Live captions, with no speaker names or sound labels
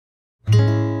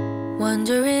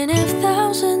wondering if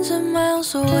thousands of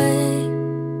miles away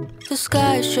the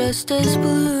sky's just as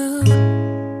blue.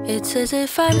 It's as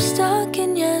if I'm stuck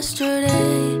in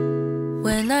yesterday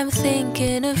when I'm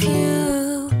thinking of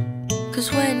you.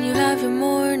 'Cause when you have your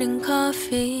morning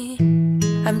coffee,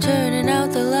 I'm turning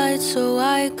out the lights so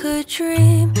I could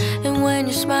dream. And when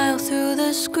you smile through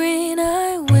the screen, I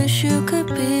wish you could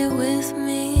be with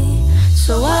me.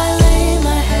 So I lay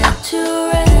my head to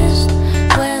rest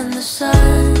when the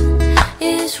sun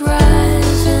is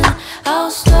rising.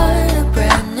 I'll start a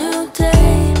brand new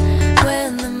day when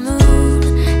the moon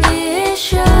is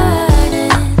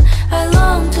shining. I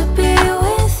long to be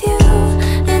with you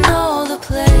in all the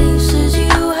places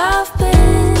you have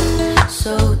been.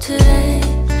 So today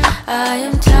I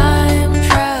am time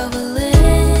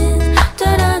traveling.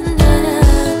 Da-dun-da-da.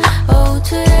 Oh,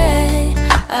 today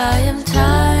I am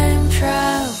time traveling.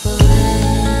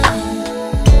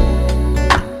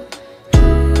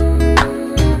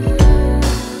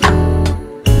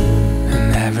 And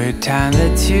every time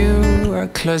that you are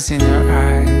closing your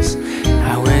eyes,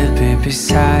 I will be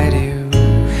beside you,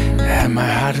 and my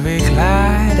heart will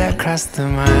glide across the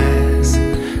miles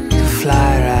to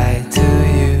fly right to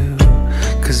you.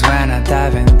 'Cause when I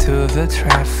dive into the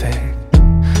traffic,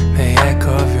 the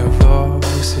echo of your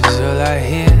voice is all I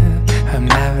hear. I'm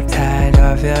never tired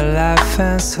of your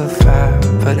laughing so far,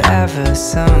 but ever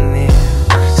so near.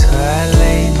 So I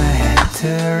lay my head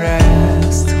to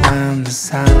rest when the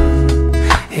sun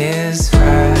is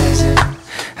rising.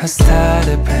 I start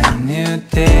a brand new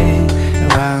day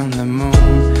around the moon